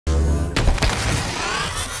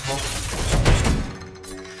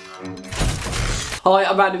Hi,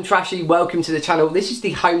 I'm Random Trashy, welcome to the channel. This is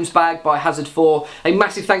the Holmes bag by Hazard 4. A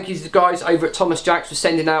massive thank you to the guys over at Thomas Jacks for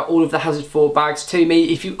sending out all of the Hazard 4 bags to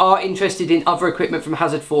me. If you are interested in other equipment from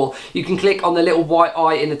Hazard 4, you can click on the little white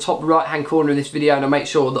eye in the top right hand corner of this video and I'll make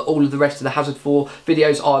sure that all of the rest of the Hazard 4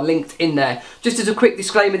 videos are linked in there. Just as a quick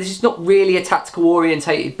disclaimer, this is not really a tactical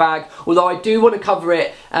orientated bag, although I do want to cover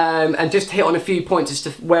it and just hit on a few points as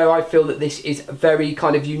to where I feel that this is a very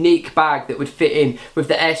kind of unique bag that would fit in with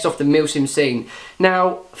the Airsoft and Milsim scene.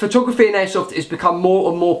 Now, photography in Airsoft has become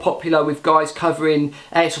more and more popular with guys covering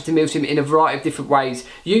Airsoft and Milsim in a variety of different ways.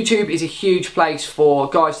 YouTube is a huge place for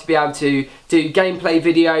guys to be able to do gameplay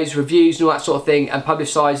videos, reviews and all that sort of thing and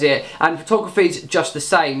publicise it, and photography is just the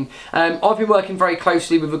same. I've been working very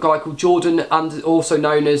closely with a guy called Jordan, also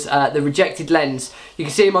known as The Rejected Lens. You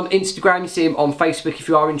can see him on Instagram, you see him on Facebook. If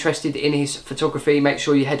you are interested in his photography, make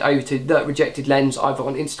sure you head over to The Rejected Lens either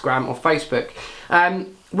on Instagram or Facebook.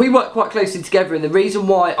 We work quite closely together, and the reason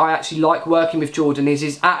why I actually like working with Jordan is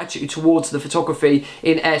his attitude towards the photography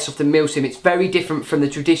in Airsoft and Milsim. It's very different from the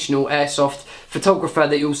traditional Airsoft photographer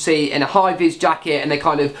that you'll see in a high-vis jacket and they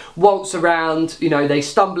kind of waltz around, you know, they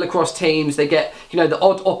stumble across teams, they get, you know, the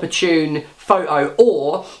odd opportune photo,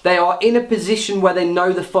 or they are in a position where they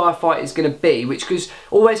know the firefight is going to be, which is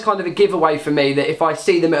always kind of a giveaway for me, that if I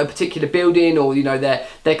see them at a particular building or, you know,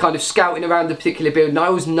 they're kind of scouting around a particular building, I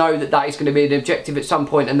always know that that is going to be an objective at some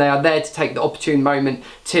point and they are there to take the opportune moment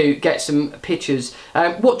to get some pictures.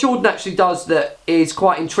 What Jordan actually does that is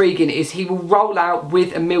quite intriguing is he will roll out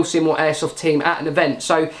with a Milsim or Airsoft team at an event.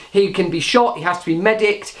 So he can be shot, he has to be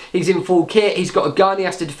medicked, he's in full kit, he's got a gun, he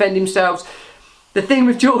has to defend himself. The thing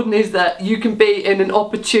with Jordan is that you can be in an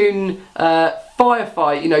opportune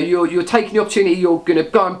firefight, you know, you're taking the opportunity, you're going to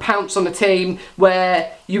go and pounce on a team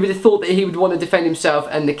where you would have thought that he would want to defend himself,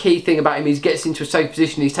 and the key thing about him is he gets into a safe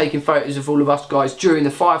position, he's taking photos of all of us guys during the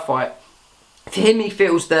firefight. For him, he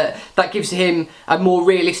feels that that gives him a more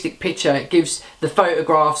realistic picture, it gives the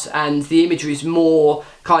photographs and the imageries more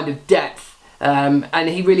kind of depth. And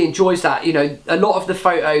he really enjoys that. You know, a lot of the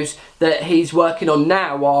photos that he's working on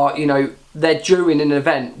now are, you know, they're during an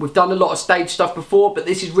event. We've done a lot of stage stuff before, but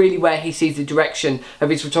this is really where he sees the direction of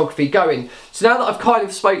his photography going. So now that I've kind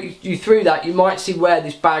of spoke you through that, you might see where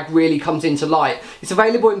this bag really comes into light. It's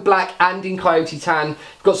available in black and in coyote tan.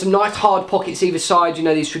 Got some nice hard pockets either side, you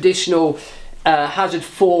know, these traditional Hazard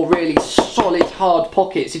 4 really solid hard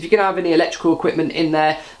pockets. If you're going to have any electrical equipment in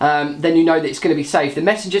there, then you know that it's going to be safe. The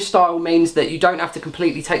messenger style means that you don't have to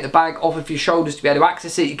completely take the bag off of your shoulders to be able to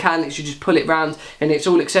access it. You can literally just pull it round and it's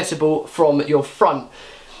all accessible from your front.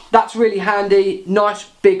 That's really handy. Nice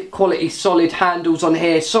big quality solid handles on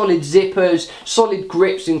here, solid zippers, solid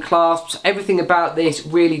grips and clasps. Everything about this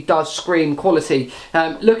really does scream quality.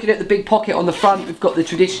 Looking at the big pocket on the front, we've got the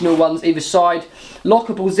traditional ones either side.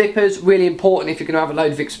 Lockable zippers, really important if you're going to have a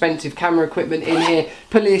load of expensive camera equipment in here.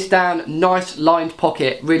 Pulling this down, nice lined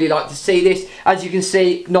pocket. Really like to see this. As you can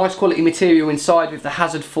see, nice quality material inside with the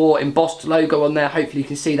Hazard 4 embossed logo on there. Hopefully you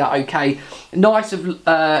can see that okay. Nice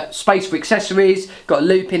space for accessories. Got a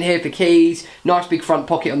loop in here for keys. Nice big front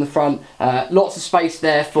pocket on the front. Lots of space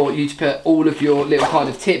there for you to put all of your little kind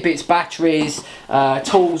of tidbits, batteries,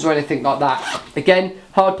 tools or anything like that. Again,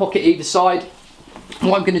 hard pocket either side.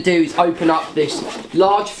 What I'm going to do is open up this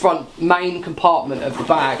large front main compartment of the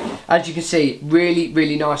bag. As you can see,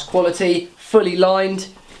 really nice quality, fully lined.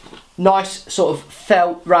 Nice sort of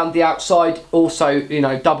felt around the outside, also, you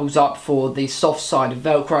know, doubles up for the soft side of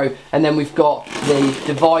Velcro, and then we've got the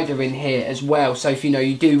divider in here as well. So if you know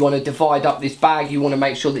you do want to divide up this bag, you want to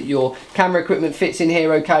make sure that your camera equipment fits in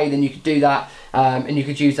here okay, then you could do that, and you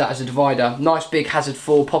could use that as a divider. Nice big Hazard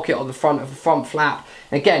 4 pocket on the front of the front flap.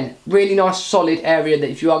 Again, really nice solid area that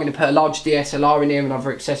if you are going to put a large DSLR in here and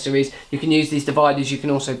other accessories, you can use these dividers. You can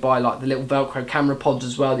also buy like the little Velcro camera pods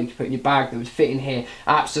as well that you can put in your bag that would fit in here.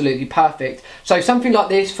 Absolutely perfect. So something like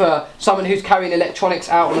this for someone who's carrying electronics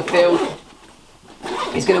out on the field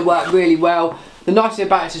is going to work really well. The nice thing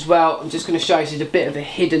about it as well, I'm just going to show you, this is a bit of a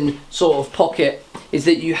hidden sort of pocket, is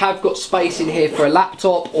that you have got space in here for a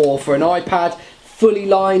laptop or for an iPad. Fully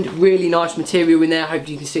lined, really nice material in there.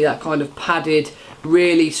 Hopefully you can see that kind of padded,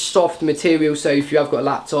 really soft material, so if you have got a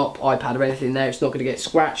laptop, iPad or anything there, it's not going to get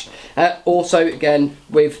scratched. Also, again,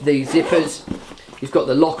 with the zippers, you've got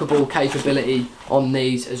the lockable capability on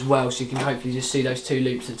these as well, so you can hopefully just see those two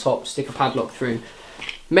loops at the top, stick a padlock through.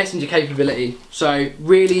 Messenger capability, so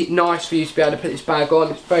really nice for you to be able to put this bag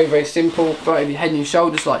on. It's very simple, right over your head and your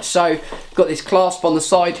shoulders like so. Got this clasp on the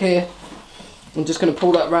side here. I'm just going to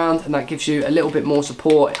pull that round and that gives you a little bit more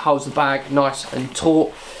support. It holds the bag nice and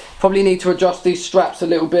taut. Probably need to adjust these straps a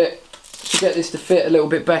little bit to get this to fit a little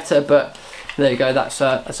bit better, but there you go, that's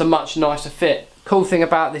a much nicer fit. Cool thing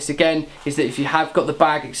about this again is that if you have got the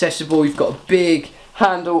bag accessible, you've got a big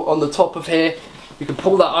handle on the top of here. You can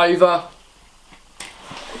pull that over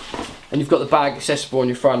and you've got the bag accessible on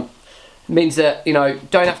your front. It means that, you know,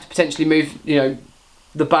 don't have to potentially move, you know,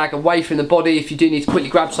 the bag away from the body. If you do need to quickly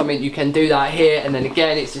grab something, you can do that here, and then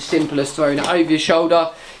again it's as simple as throwing it over your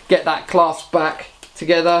shoulder, get that clasp back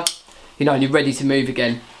together, you know, and you're ready to move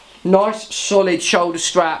again. Nice solid shoulder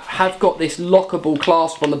strap, have got this lockable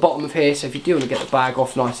clasp on the bottom of here, so if you do want to get the bag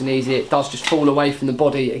off nice and easy, it does just fall away from the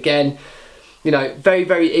body again. You know, very,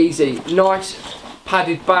 very easy. Nice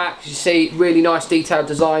padded back, as you see, really nice detailed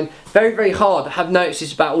design. Very, very hard. I have noticed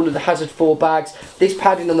this about all of the Hazard 4 bags. This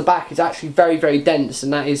padding on the back is actually very, very dense,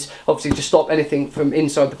 and that is obviously to stop anything from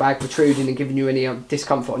inside the bag protruding and giving you any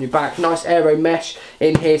discomfort on your back. Nice aero mesh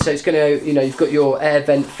in here, so it's going to, you know, you've got your air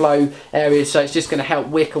vent flow areas, so it's just going to help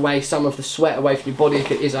wick away some of the sweat away from your body if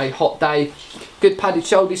it is a hot day. Good padded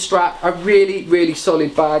shoulder strap, a really, really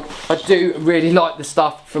solid bag. I do really like the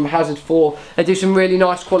stuff from Hazard 4. They do some really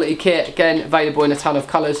nice quality kit, again, available in a ton of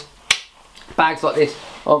colours. Bags like this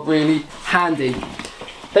are really handy.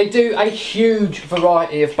 They do a huge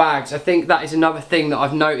variety of bags. I think that is another thing that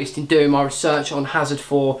I've noticed in doing my research on Hazard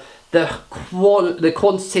 4. The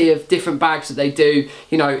quantity of different bags that they do.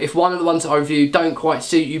 You know, if one of the ones that I reviewed don't quite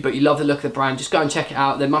suit you but you love the look of the brand, just go and check it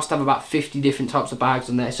out. They must have about 50 different types of bags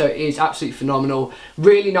on there, so it is absolutely phenomenal.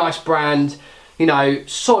 Really nice brand, you know,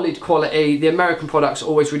 solid quality. The American products are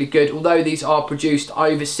always really good, although these are produced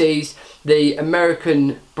overseas. The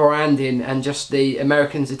American branding and just the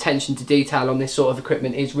Americans' attention to detail on this sort of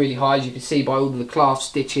equipment is really high, as you can see by all of the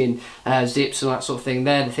clasp stitching, zips and that sort of thing.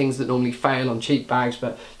 They're the things that normally fail on cheap bags,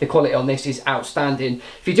 but the quality on this is outstanding.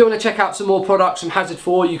 If you do want to check out some more products from Hazard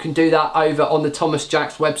 4, you can do that over on the Thomas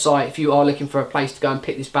Jacks website. If you are looking for a place to go and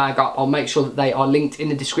pick this bag up, I'll make sure that they are linked in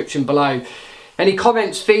the description below. Any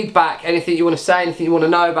comments, feedback, anything you want to say, anything you want to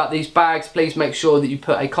know about these bags, please make sure that you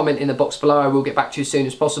put a comment in the box below. I will get back to you as soon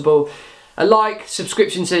as possible. A like,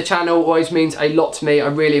 subscription to the channel always means a lot to me. I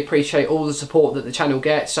really appreciate all the support that the channel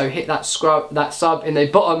gets, so hit that sub in the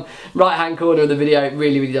bottom right hand corner of the video. It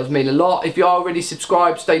really, really does mean a lot. If you are already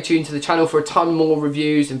subscribed, stay tuned to the channel for a ton more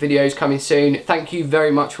reviews and videos coming soon. Thank you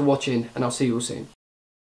very much for watching, and I'll see you all soon.